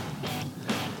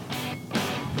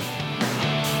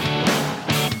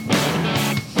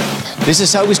This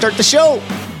is how we start the show.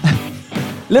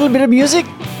 Little bit of music,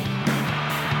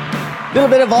 little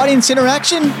bit of audience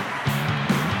interaction.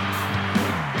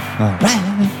 All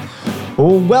right.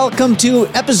 Welcome to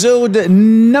episode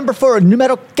number 4,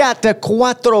 numero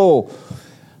 4.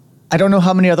 I don't know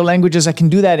how many other languages I can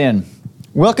do that in.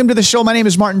 Welcome to the show. My name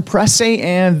is Martin Presse,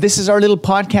 and this is our little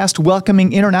podcast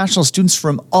welcoming international students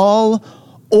from all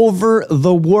over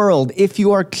the world. If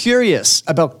you are curious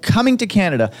about coming to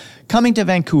Canada, coming to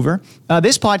Vancouver,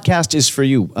 this podcast is for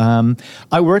you.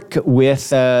 I work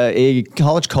with a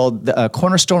college called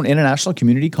Cornerstone International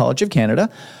Community College of Canada.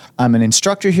 I'm an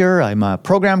instructor here. I'm a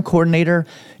program coordinator.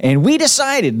 And we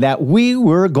decided that we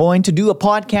were going to do a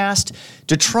podcast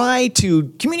to try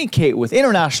to communicate with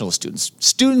international students.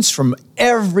 Students from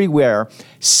everywhere.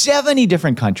 70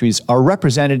 different countries are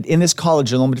represented in this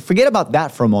college alone. But forget about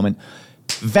that for a moment.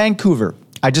 Vancouver.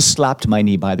 I just slapped my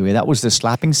knee, by the way. That was the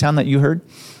slapping sound that you heard.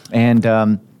 And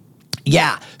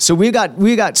so we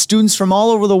got students from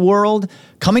all over the world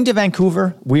coming to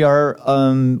Vancouver. We are,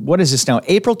 what is this now?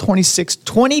 April 26,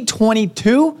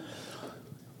 2022.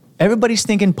 Everybody's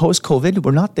thinking post-COVID.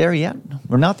 We're not there yet.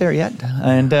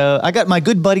 And I got my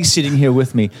good buddy sitting here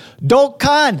with me.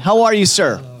 Dogukan, how are you,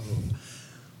 sir?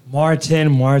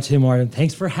 Martin.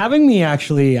 Thanks for having me,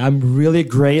 actually. I'm really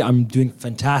great. I'm doing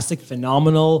fantastic,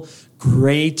 phenomenal,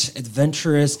 great,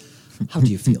 adventurous. How do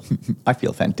you feel? I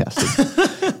feel fantastic.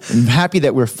 I'm happy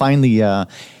that we're finally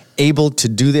able to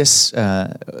do this,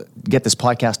 get this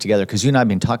podcast together, because you and I have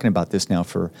been talking about this now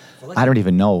for, I don't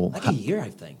even know. Like a year, I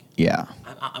think. Yeah.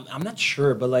 I'm not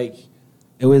sure, but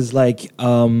it was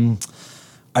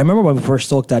I remember when we first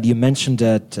talked that you mentioned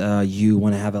that you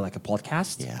want to have a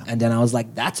podcast. Yeah. And then I was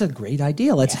like, that's a great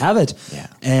idea. Let's have it. Yeah.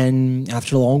 And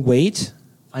after a long wait,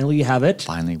 finally you have it.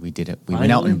 Finally, we did it. We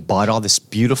went out and bought all this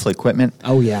beautiful equipment.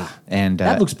 Oh, yeah. And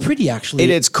that looks pretty, actually.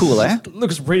 It's cool, eh? It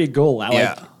looks pretty cool.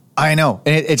 I know.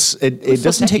 And it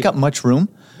doesn't take up much room.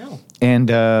 No.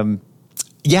 And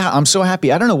I'm so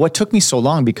happy. I don't know what took me so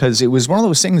long, because it was one of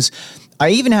those things. I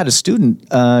even had a student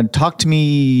talk to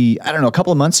me, I don't know, a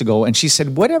couple of months ago, and she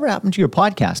said, whatever happened to your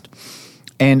podcast?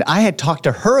 And I had talked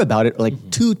to her about it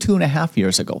 2.5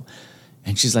 years ago.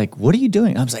 And she's like, what are you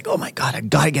doing? I was like, oh my God, I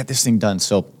got to get this thing done.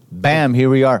 So bam, here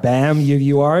we are. Bam,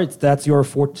 you are. That's your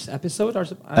 4th episode?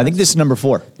 I think this is number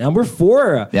 4. Number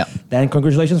 4. Yeah. Then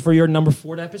congratulations for your number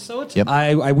 4 episode. Yep.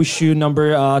 I wish you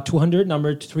number 200,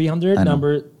 number 300,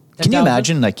 number 10,000. Can you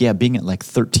imagine being at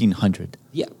 1,300?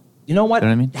 Yeah. You know what? You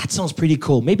know what I mean? That sounds pretty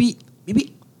cool. Maybe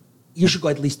you should go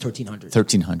at least 1,300.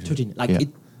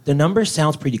 1,300. The number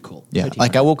sounds pretty cool. Yeah.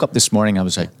 I woke up this morning, I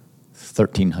was like,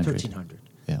 1,300. 1,300.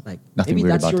 Yeah. Nothing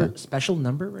weird that's about your that. Special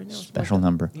number right now? Special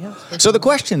number. Yeah. So the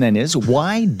question then is,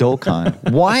 why Dogukan?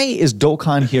 Why is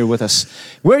Dogukan here with us?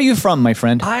 Where are you from, my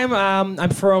friend? I'm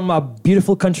from a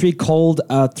beautiful country called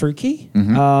Turkey.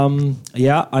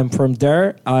 Mm-hmm. I'm from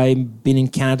there. I've been in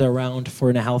Canada around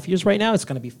 4.5 years right now. It's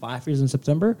going to be 5 years in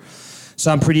September.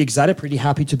 So I'm pretty excited, pretty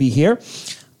happy to be here.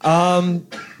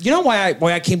 You know why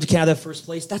I came to Canada in the first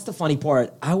place? That's the funny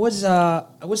part. I was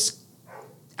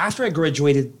after I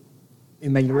graduated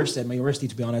in my university,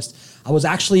 to be honest, I was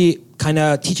actually kind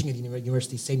of teaching at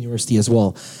the same university as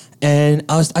well. And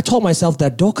I told myself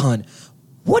that, Dogukan,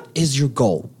 what is your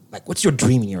goal? What's your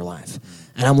dream in your life?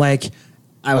 And I'm like,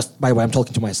 by the way, I'm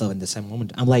talking to myself in the same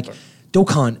moment. I'm like,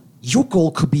 Dogukan, your goal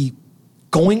could be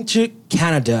going to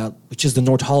Canada, which is the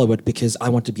North Hollywood, because I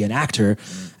want to be an actor.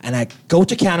 And I go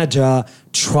to Canada,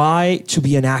 try to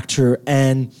be an actor,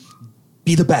 and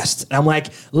be the best. And I'm like,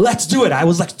 let's do it. I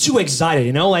was too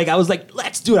excited, I was like,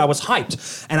 let's do it. I was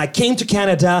hyped. And I came to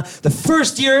Canada. The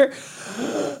first year,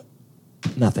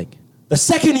 nothing. The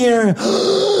second year,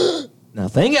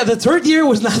 nothing. And the third year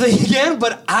was nothing again.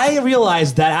 But I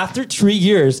realized that after 3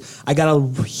 years, I got a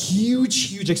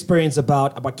huge experience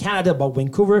about Canada, about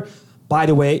Vancouver. By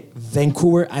the way,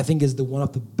 Vancouver, I think, is one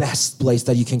of the best places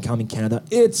that you can come in Canada.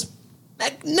 It's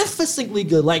magnificently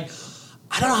good. I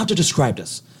don't know how to describe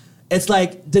this. It's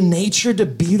the nature, the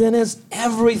beautiness,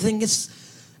 everything is.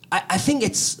 I think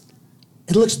it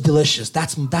looks delicious.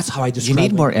 That's how I describe it. You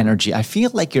need more energy. I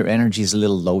feel like your energy is a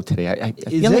little low today. I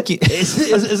feel like is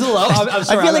it low? I'm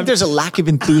sorry. I feel like there's a lack of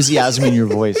enthusiasm in your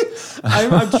voice.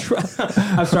 I'm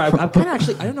sorry. I'm kind of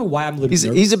actually. I don't know why I'm a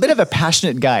little. He's a bit of a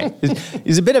passionate guy.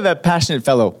 He's a bit of a passionate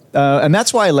fellow, and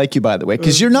that's why I like you, by the way,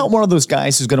 because you're not one of those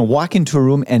guys who's going to walk into a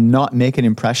room and not make an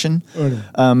impression.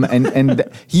 And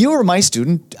you were my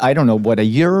student. I don't know what, a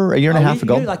year and a half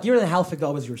ago. Year and a half ago,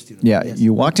 I was your student. Yeah, yes.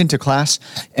 You walked into class,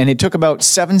 and it took about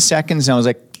 7 seconds, and I was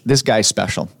like, this guy's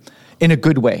special. In a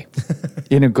good way.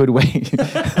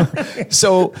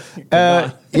 So,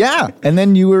 and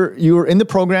then you were in the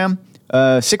program.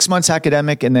 6 months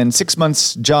academic and then 6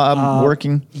 months job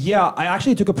working? Yeah, I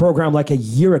actually took a program like a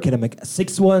year academic.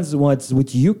 6 months was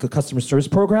with you, a customer service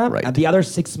program, Right. and the other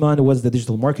 6 months was the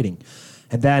digital marketing,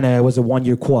 and then it was a 1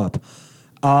 year co-op.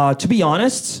 To be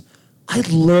honest, I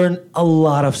learned a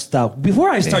lot of stuff. Before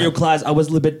I started your class, I was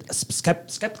a little bit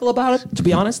skeptical about it. To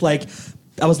be honest, like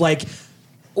I was like,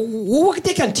 what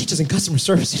they can teach us in customer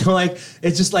service? You know, like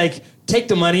it's just like take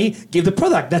the money, give the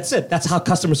product. That's it. That's how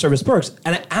customer service works.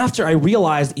 And after I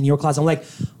realized in your class, I'm like,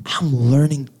 I'm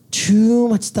learning too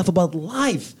much stuff about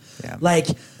life. Yeah. Like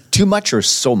Too much or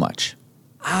so much?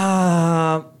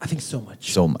 I think so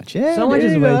much. So much. Yeah, So much there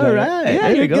is you way go. better. All right. Yeah,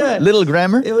 There you're you go. good. Little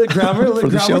grammar. Little For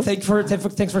the show. grammar.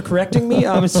 Thanks for correcting me,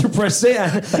 Mr. Presse,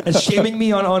 and shaming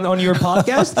me on your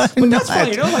podcast. But that's fine,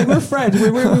 you know. Like we're friends.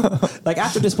 We're like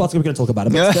after this podcast, we're gonna talk about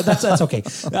it. But that's okay.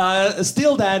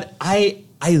 Still, that I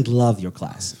love your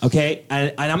class. Okay,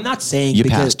 and I'm not saying You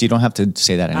because passed. You don't have to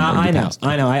say that anymore. I You know, passed.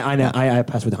 I know. I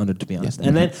passed with 100 to be honest.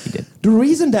 And then you did. the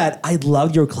reason that I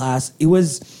loved your class,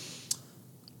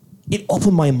 it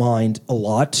opened my mind a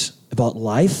lot about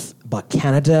life, about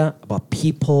Canada, about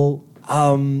people.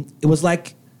 It was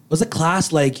a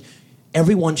class like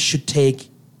everyone should take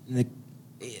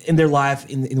in their life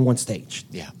in one stage.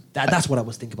 Yeah. That's what I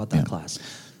was thinking about that class.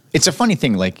 It's a funny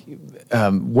thing, like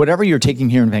whatever you're taking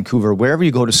here in Vancouver, wherever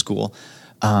you go to school,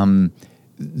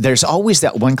 there's always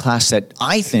that one class that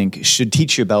I think should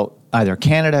teach you about either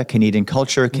Canada, Canadian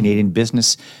culture, Canadian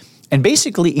business, and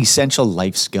basically essential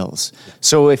life skills.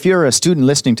 So if you're a student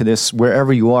listening to this,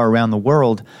 wherever you are around the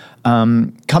world,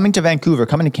 coming to Vancouver,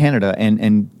 coming to Canada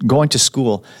and going to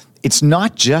school, it's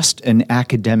not just an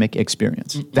academic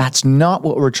experience. That's not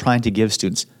what we're trying to give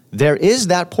students. There is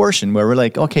that portion where we're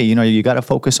like, okay, you got to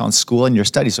focus on school and your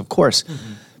studies, of course.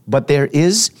 But there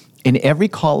is, in every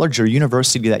college or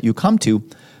university that you come to,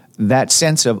 that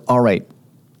sense of, all right,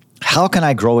 how can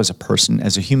I grow as a person,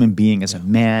 as a human being, as a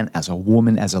man, as a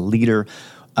woman, as a leader?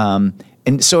 And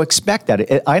so expect that.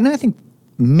 And I think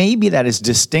maybe that is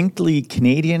distinctly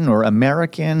Canadian or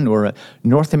American or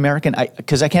North American,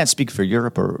 because I can't speak for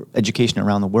Europe or education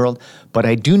around the world, but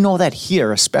I do know that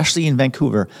here, especially in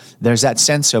Vancouver, there's that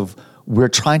sense of we're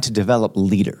trying to develop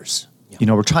leaders.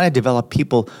 Yeah. We're trying to develop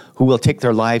people who will take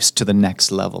their lives to the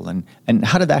next level. And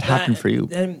how did that happen for you?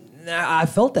 I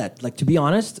felt that, like, to be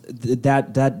honest,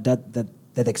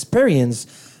 that experience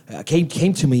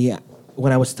came to me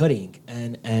when I was studying,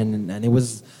 and it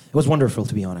was wonderful,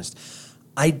 to be honest.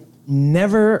 I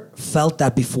never felt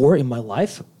that before in my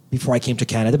life, before I came to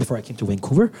Canada, before I came to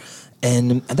Vancouver,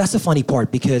 and that's the funny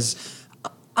part, because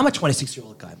I'm a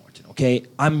 26-year-old guy, Martin. Okay,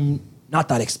 I'm not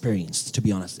that experienced, to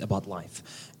be honest, about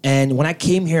life. And when I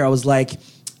came here, I was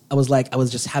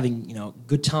just having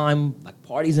good time, like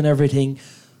parties and everything.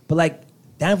 But like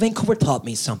that Vancouver taught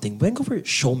me something. Vancouver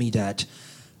showed me that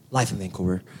life in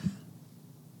Vancouver,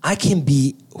 I can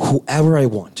be whoever I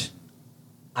want.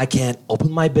 I can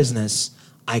open my business.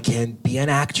 I can be an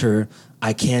actor.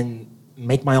 I can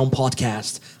make my own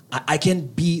podcast. I can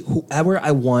be whoever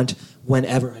I want,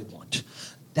 whenever I want.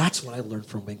 That's what I learned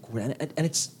from Vancouver, and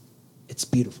it's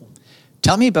beautiful.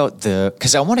 Tell me about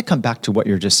because I want to come back to what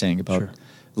you're just saying about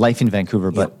life in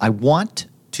Vancouver, but I want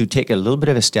to take a little bit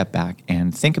of a step back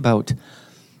and think about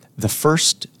the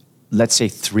first, let's say,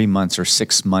 3 months or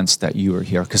 6 months that you were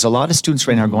here. Because a lot of students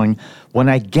right now are going, when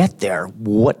I get there,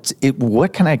 what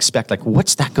can I expect? Like,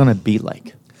 what's that going to be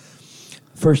like?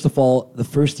 First of all, the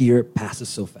first year passes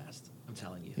so fast. I'm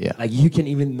telling you. Yeah. Like, you can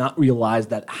even not realize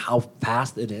that how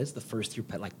fast it is. The first year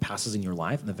passes in your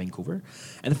life in the Vancouver.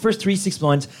 And the first 3-6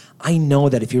 months, I know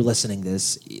that if you're listening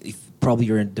this, probably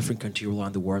you're in a different country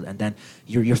around the world, and then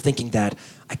you're thinking that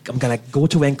I'm gonna go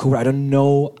to Vancouver. I don't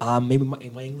know. Maybe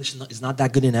my English is not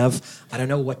that good enough. I don't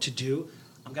know what to do.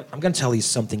 I'm gonna tell you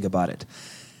something about it.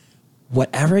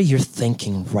 Whatever you're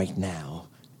thinking right now,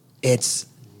 it's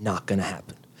not gonna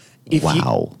happen.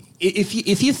 Wow.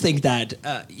 If you think that,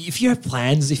 if you have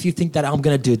plans, if you think that I'm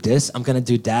gonna do this, I'm gonna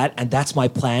do that, and that's my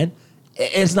plan,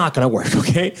 it's not gonna work.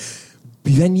 Okay.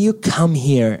 When you come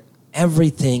here,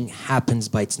 everything happens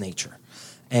by its nature.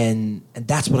 And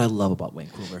that's what I love about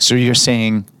Vancouver. So you're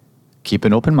saying keep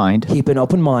an open mind. Keep an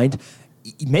open mind.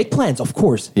 Make plans, of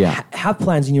course. Yeah. Have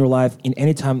plans in your life, in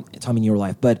any time in your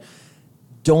life. But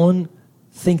don't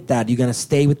think that you're going to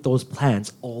stay with those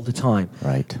plans all the time.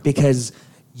 Right. Because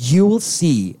you will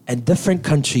see a different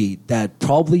country that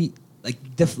probably,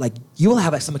 you will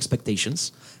have some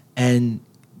expectations. And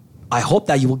I hope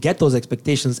that you will get those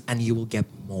expectations and you will get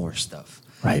more stuff.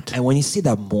 Right. And when you see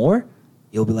that more,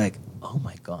 you'll be like, oh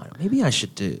my God, maybe I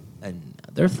should do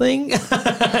another thing.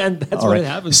 And that's what it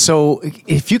happens. So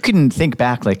if you can think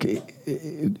back, like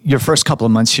your first couple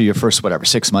of months here, your first,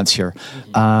 6 months here,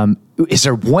 is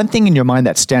there one thing in your mind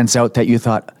that stands out that you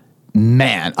thought,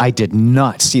 man, I did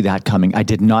not see that coming. I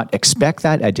did not expect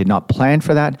that. I did not plan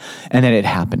for that. And then it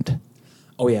happened.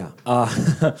 Oh, yeah.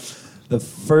 The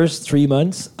first 3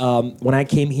 months, when I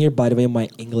came here, by the way, my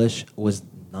English was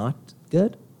not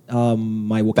good. My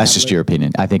vocabulary, that's just your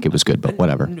opinion. I think it was good, but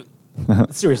whatever.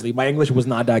 Seriously, my English was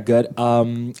not that good.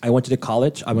 I went to the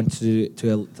college. I went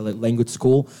to a language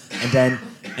school, and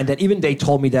then even they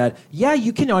told me that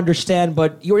you can understand,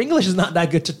 but your English is not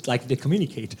that good to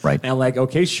communicate. Right. And I'm like,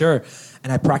 okay, sure.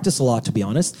 And I practiced a lot, to be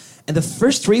honest. And the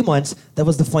first 3 months, that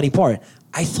was the funny part.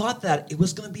 I thought that it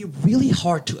was going to be really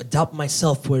hard to adapt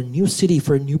myself for a new city,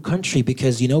 for a new country,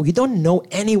 because you don't know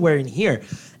anywhere in here.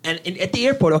 And at the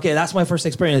airport, okay, that's my first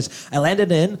experience. I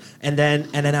landed in, and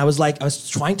then I was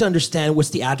trying to understand what's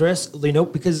the address,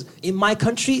 because in my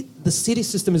country, the city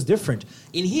system is different.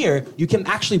 In here, you can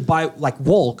actually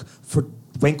walk for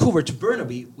Vancouver to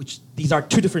Burnaby, which these are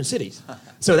two different cities.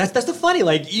 So that's the funny,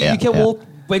 you can walk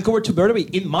Vancouver to Burnaby.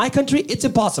 In my country, it's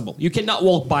impossible. You cannot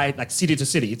walk by city to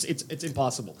city. It's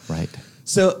impossible. Right.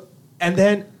 So, and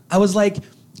then I was like,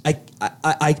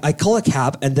 I call a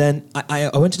cab, and then I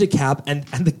went to the cab, and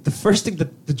the first thing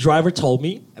that the driver told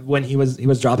me when he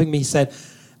was dropping me, he said,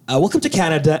 "Welcome to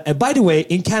Canada. And by the way,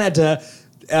 in Canada,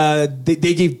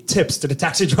 they gave tips to the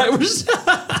taxi drivers."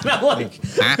 And I'm like,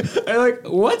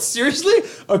 what? Seriously?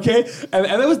 Okay. And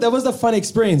that was the fun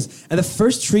experience. And the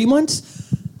first 3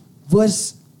 months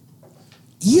was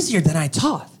easier than I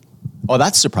thought. Oh,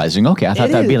 that's surprising. Okay, I thought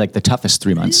that'd be the toughest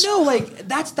 3 months. No,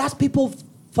 that's people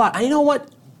thought. And you know what?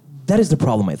 That is the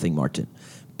problem, I think, Martin.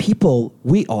 People,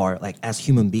 we are, as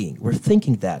human beings, we're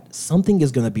thinking that something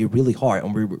is going to be really hard,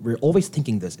 and we're always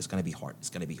thinking this is going to be hard, it's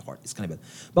going to be hard, it's going to be...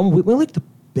 But when we look at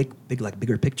the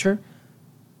bigger picture,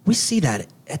 we see that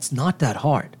it's not that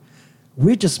hard.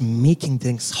 We're just making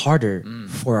things harder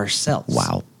for ourselves.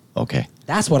 Wow, okay.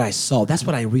 That's what I saw. That's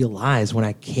what I realized when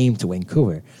I came to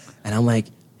Vancouver. And I'm like,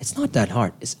 it's not that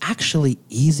hard. It's actually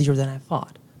easier than I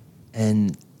thought.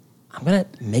 And I'm going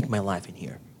to make my life in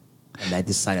here. And I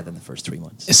decided in the first 3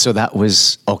 months. So that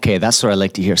was, okay, that's what I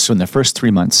like to hear. So in the first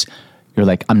 3 months, you're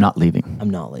like, I'm not leaving. I'm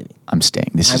not leaving. I'm staying.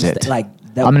 This is it. I'm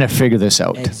going to figure this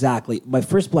out. Exactly. My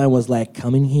first plan was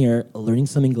come in here, learning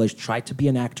some English, try to be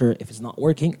an actor. If it's not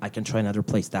working, I can try another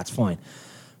place. That's fine.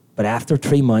 But after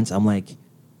 3 months, I'm like,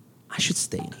 I should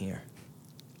stay in here.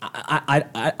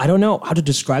 I don't know how to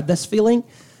describe this feeling.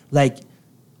 I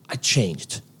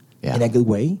changed in a good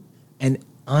way. And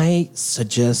I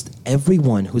suggest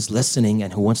everyone who's listening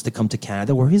and who wants to come to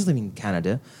Canada or who's living in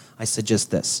Canada, I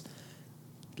suggest this.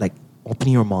 Open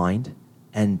your mind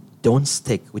and don't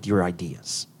stick with your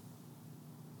ideas.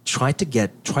 Try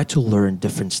to learn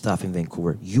different stuff in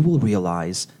Vancouver. You will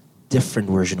realize different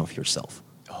version of yourself.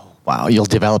 Oh, wow. You'll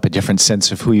develop a different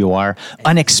sense of who you are.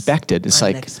 Unexpected. It's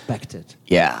unexpected.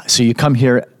 Yeah. So you come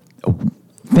here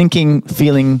thinking,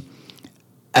 feeling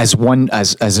as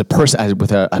a person,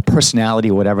 with a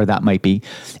personality, whatever that might be,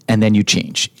 and then you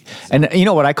change. And you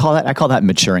know what I call that? I call that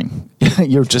maturing.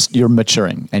 you're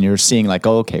maturing, and you're seeing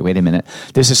oh, okay, wait a minute,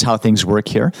 this is how things work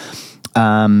here.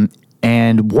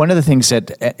 And one of the things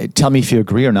that, tell me if you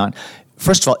agree or not,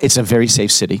 first of all, it's a very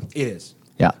safe city. It is.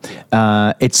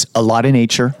 Yeah. It's a lot of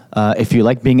nature. If you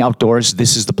like being outdoors,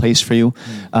 this is the place for you.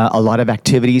 A lot of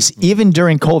activities. Even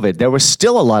during COVID, there was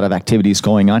still a lot of activities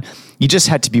going on. You just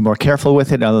had to be more careful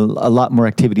with it. A lot more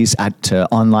activities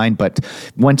online. But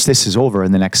once this is over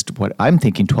in the next, what I'm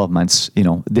thinking 12 months,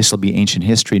 this will be ancient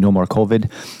history. No more COVID.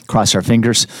 Cross our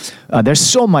fingers. There's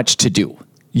so much to do.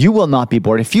 You will not be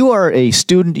bored. If you are a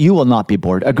student, you will not be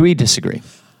bored. Agree, disagree?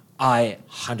 I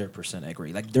 100%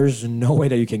 agree. There's no way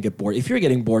that you can get bored. If you're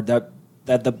getting bored, that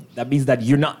means that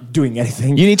you're not doing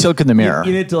anything. You need to look in the mirror.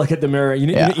 You need to look at the mirror. You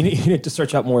need to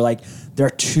search out more. There are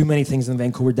too many things in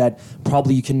Vancouver that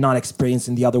probably you cannot experience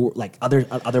in the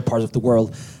other parts of the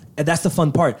world. And that's the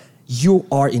fun part. You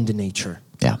are in the nature.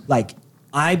 Yeah.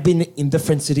 I've been in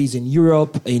different cities in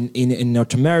Europe, in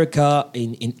North America,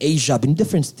 in Asia. I've been in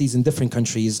different cities in different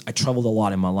countries. I traveled a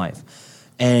lot in my life.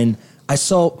 And I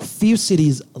saw few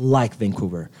cities like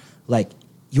Vancouver.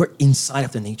 You're inside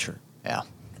of the nature. Yeah.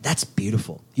 That's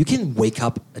beautiful. You can wake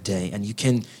up a day and you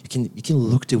can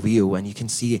look the view and you can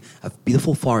see a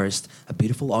beautiful forest, a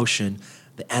beautiful ocean.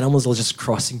 The animals are just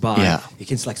crossing by. Yeah. You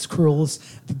can see squirrels,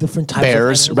 the different types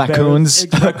bears, of animals.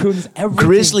 raccoons, everything.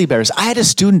 Grizzly bears. I had a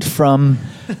student from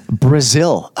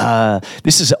Brazil.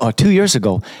 This is 2 years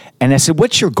ago. And I said,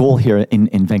 what's your goal here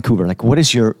in Vancouver?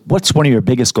 What's one of your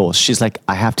biggest goals? She's like,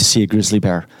 I have to see a grizzly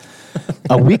bear.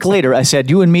 A week later, I said,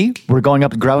 you and me, we're going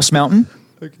up Grouse Mountain.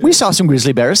 Okay. We saw some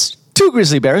grizzly bears. 2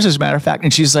 grizzly bears, as a matter of fact.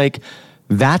 And she's like,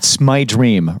 that's my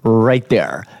dream right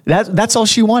there. That's all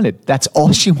she wanted. That's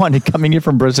all she wanted coming in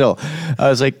from Brazil. I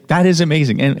was like, that is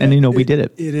amazing. And you know, we did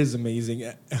it. It is amazing.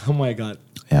 Oh my God.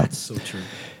 Yeah. That's so true.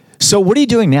 So what are you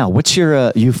doing now? What's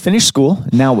your, you finished school.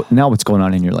 Now what's going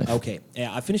on in your life? Okay.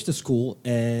 Yeah, I finished the school.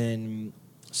 And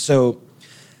so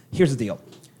here's the deal.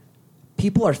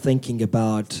 People are thinking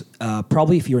about,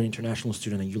 probably if you're an international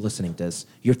student and you're listening to this,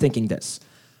 you're thinking this.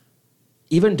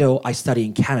 Even though I study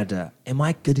in Canada, am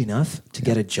I good enough to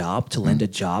get a job, to land a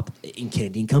job in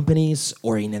Canadian companies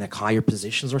or in a higher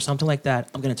positions or something like that?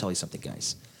 I'm going to tell you something,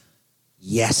 guys.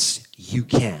 Yes, you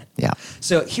can. Yeah.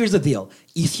 So here's the deal.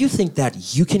 If you think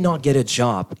that you cannot get a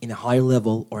job in a higher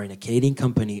level or in a Canadian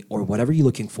company or whatever you're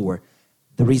looking for,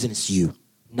 the reason is you,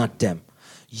 not them.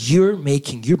 You're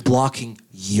blocking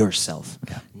yourself.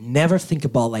 Yeah. Never think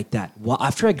about like that. Well,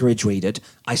 after I graduated,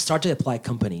 I started to apply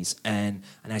companies and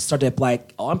I started to apply,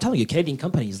 I'm telling you, Canadian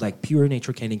companies, like pure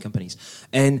nature Canadian companies.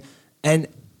 And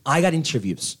I got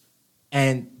interviews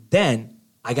and then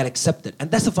I got accepted.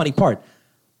 And that's the funny part.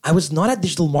 I was not a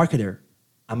digital marketer.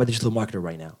 I'm a digital marketer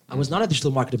right now. I was not a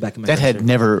digital marketer back in my That country. had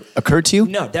never occurred to you?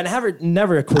 No, that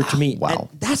never occurred to me. Wow.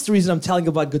 And that's the reason I'm telling you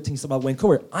about good things about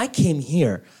Vancouver. I came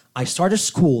here, I started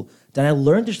school, then I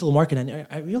learned digital marketing, and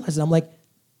I realized that I'm like,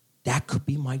 that could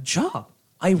be my job.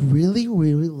 I really,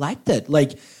 really liked it.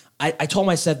 Like, I told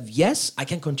myself, yes, I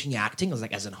can continue acting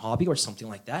as a hobby or something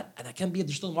like that, and I can be a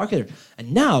digital marketer.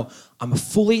 And now I'm a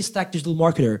fully stacked digital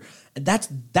marketer, and that's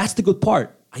the good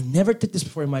part. I never did this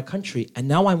before in my country, and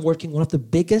now I'm working one of the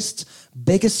biggest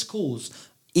schools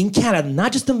in Canada,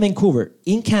 not just in Vancouver,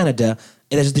 in Canada,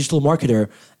 and as a digital marketer.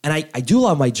 And I do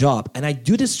love my job, and I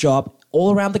do this job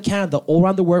all around the Canada, all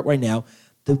around the world right now,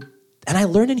 and I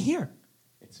learned in here.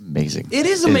 It's amazing. It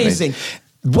is amazing.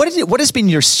 What has been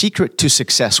your secret to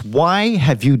success? Why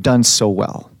have you done so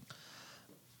well?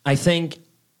 I think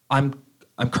I'm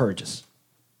courageous.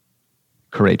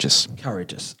 Courageous.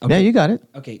 Courageous. Yeah, you got it.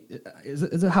 Okay. Is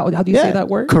it how do you say that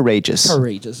word? Courageous.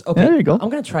 Courageous. Okay. Yeah, there you go. I'm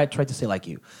gonna try to say like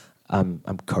you. I'm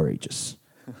courageous.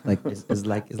 Like it's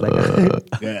like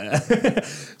yeah.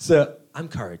 So I'm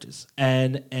courageous,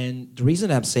 and the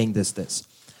reason I'm saying this,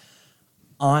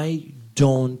 I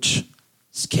don't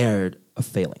scared of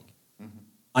failing. Mm-hmm.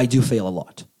 I do fail a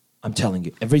lot. I'm telling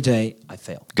you, every day I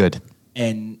fail. Good.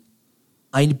 And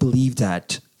I believe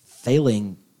that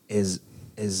failing is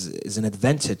an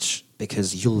advantage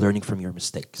because you're learning from your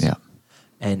mistakes. Yeah.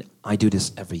 And I do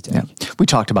this every day. Yeah. We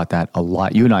talked about that a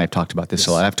lot. You and I have talked about this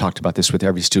a lot. I've talked about this with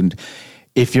every student.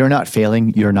 If you're not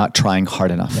failing, you're not trying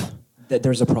hard enough. No,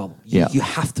 there's a problem. You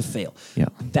have to fail. Yeah.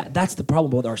 That's the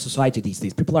problem with our society these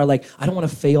days. People are like, I don't want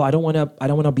to fail. I don't want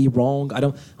to be wrong.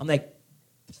 I'm like,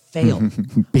 fail.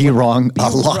 Be wrong Be a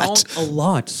wrong lot. a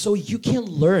lot. So you can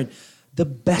learn. The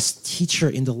best teacher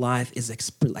in the life is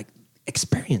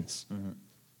experience. Mm-hmm.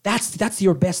 That's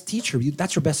your best teacher.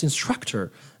 That's your best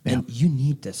instructor. And you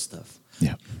need this stuff.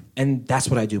 Yeah. And that's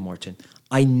what I do, Martin.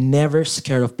 I never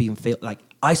scared of being failed. Like,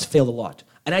 I failed a lot.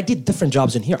 And I did different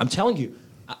jobs in here. I'm telling you,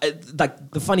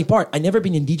 like the funny part, I never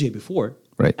been in DJ before.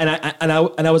 Right. And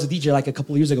I was a DJ like a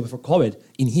couple of years ago before COVID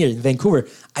in here in Vancouver.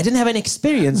 I didn't have any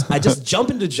experience. I just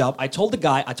jumped into the job. I told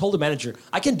the manager,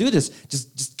 I can do this.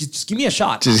 Just give me a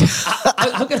shot.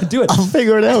 I'm gonna do it. I'll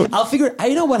figure it out.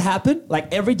 I know what happened.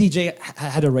 Like every DJ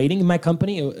had a rating in my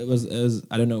company. It was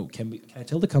I don't know. Can I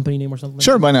tell the company name or something?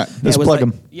 Sure, why not? Let's plug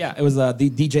them. Yeah, it was the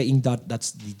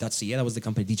DJing.ca. That was the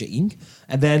company, DJ Inc.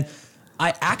 And then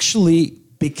I actually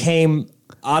became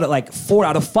 4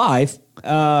 out of 5.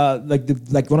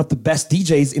 Like one of the best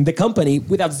DJs in the company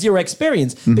without zero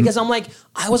experience, because I'm like,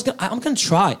 I'm gonna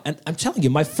try, and I'm telling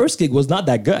you, my first gig was not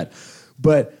that good,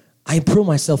 but I improved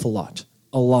myself a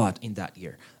lot in that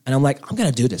year, and I'm like, I'm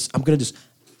gonna do this,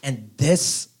 and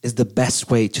this is the best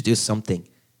way to do something.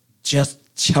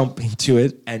 Just jump into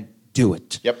it and do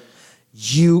it. Yep.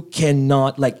 You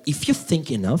cannot, if you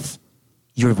think enough,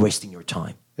 you're wasting your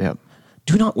time. Yep.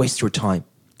 Do not waste your time.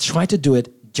 Try to do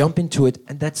it, jump into it,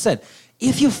 and that's it.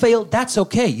 If you fail, that's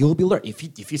okay. You'll be learning.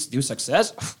 If you do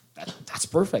success, that's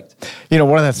perfect. You know,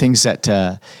 one of the things that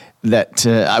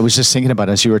I was just thinking about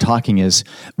as you were talking is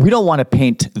we don't want to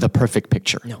paint the perfect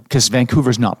picture. No. Because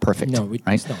Vancouver's not perfect. No, right?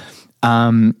 It's not.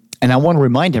 And I want to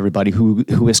remind everybody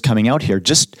who is coming out here,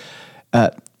 just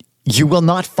you will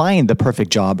not find the perfect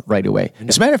job right away. No.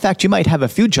 As a matter of fact, you might have a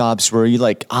few jobs where you're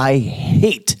like, I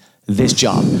hate this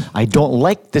job. I don't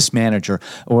like this manager,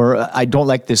 or I don't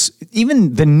like this,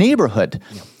 even the neighborhood.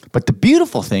 Yeah. But the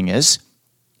beautiful thing is,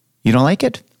 you don't like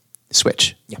it?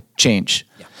 Switch. Yeah. Change.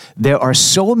 Yeah. There are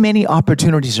so many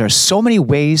opportunities. There are so many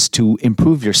ways to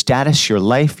improve your status, your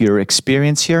life, your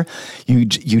experience here.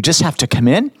 You just have to come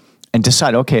in and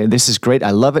decide, okay, this is great.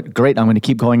 I love it. Great. I'm going to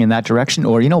keep going in that direction.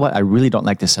 Or, you know what? I really don't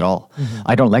like this at all.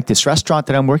 I don't like this restaurant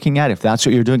that I'm working at. If that's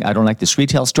what you're doing, I don't like this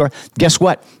retail store. Guess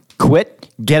what? Quit,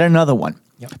 get another one.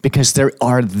 Yep. Because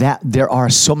there are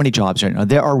so many jobs right now.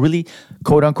 There are really,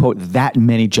 quote unquote, that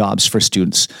many jobs for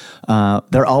students.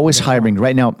 They're always hiring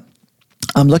right now.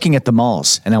 I'm looking at the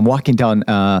malls, and I'm walking down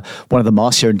one of the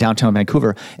malls here in downtown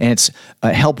Vancouver, and it's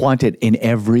help wanted in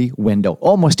every window,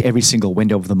 almost every single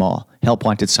window of the mall, help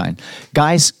wanted sign.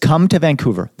 Guys, come to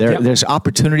Vancouver. There's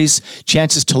opportunities,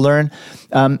 chances to learn.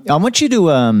 I want you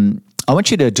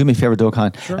to do me a favor,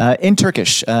 Dogukan. Sure. In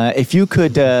Turkish, if you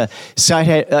could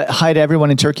say hi to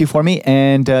everyone in Turkey for me,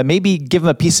 and maybe give them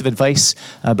a piece of advice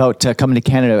about coming to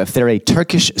Canada if they're a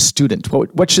Turkish student.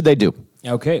 What should they do?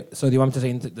 Okay, so do you want me to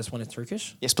say this one in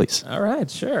Turkish? Yes, please. All right,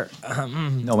 sure.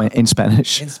 No, in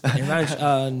Spanish. In Spanish,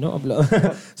 no hablo.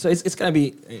 So it's going to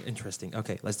be interesting.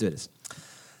 Okay, let's do this.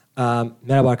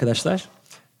 Merhaba arkadaşlar.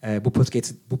 Bu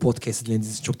podcast'i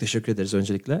dinlediğiniz için çok teşekkür ederiz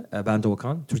öncelikle. Ben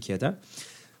Dogukan, Türkiye'den.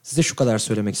 Size şu kadar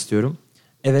söylemek istiyorum.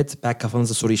 Evet, belki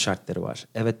kafanızda soru işaretleri var.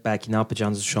 Evet, belki ne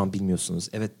yapacağınızı şu an bilmiyorsunuz.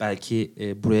 Evet, belki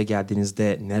buraya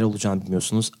geldiğinizde neler olacağını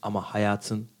bilmiyorsunuz. Ama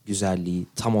hayatın güzelliği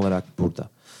tam olarak burada.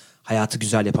 Hayatı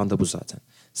güzel yapan da bu zaten.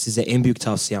 Size en büyük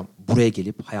tavsiyem buraya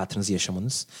gelip hayatınızı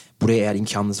yaşamanız. Buraya eğer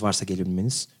imkanınız varsa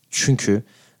gelebilmeniz. Çünkü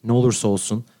ne olursa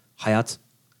olsun hayat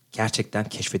gerçekten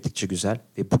keşfettikçe güzel.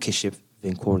 Ve bu keşif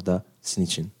Vancouver'da sizin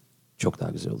için çok daha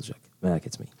güzel olacak. Merak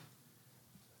etmeyin.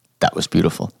 That was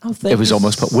beautiful. Oh, it was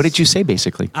almost. What did you say,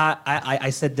 basically?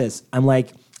 I said this. I'm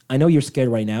like, I know you're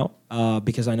scared right now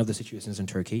because I know the situations in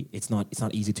Turkey. It's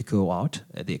not easy to go out,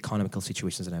 the economical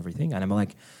situations and everything. And I'm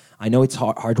like, I know it's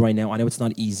hard right now. I know it's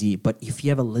not easy. But if you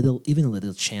have even a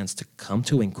little chance to come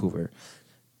to Vancouver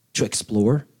to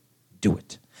explore, do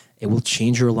it. It will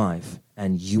change your life,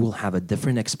 and you will have a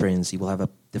different experience. You will have a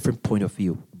different point of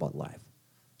view about life.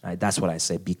 Right? That's what I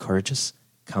say. Be courageous.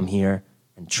 Come here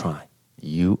and try.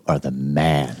 You are the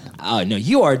man. Oh, no,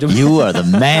 you are. You are the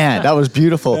man. That was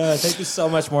beautiful. Thank you so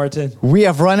much, Martin. We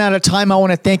have run out of time. I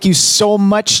want to thank you so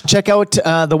much. Check out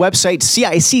the website,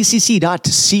 ciccc.ca,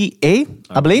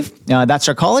 I believe. That's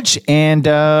our college. And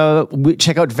we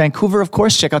check out Vancouver, of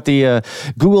course. Check out the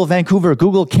Google Vancouver,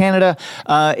 Google Canada.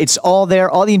 It's all there.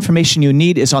 All the information you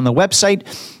need is on the website.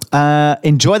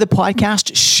 Enjoy the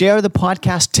podcast, share the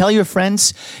podcast, tell your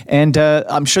friends, and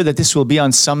I'm sure that this will be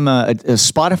on some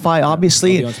Spotify, obviously.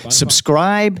 Spotify.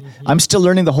 Subscribe. Mm-hmm. I'm still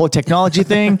learning the whole technology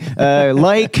thing.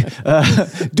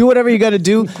 Do whatever you got to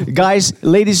do. Guys,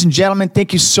 ladies and gentlemen,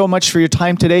 thank you so much for your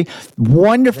time today.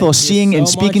 Wonderful seeing and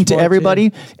speaking to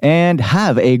everybody, and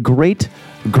have a great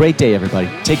day, everybody.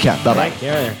 Take care. Bye-bye. Take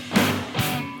care.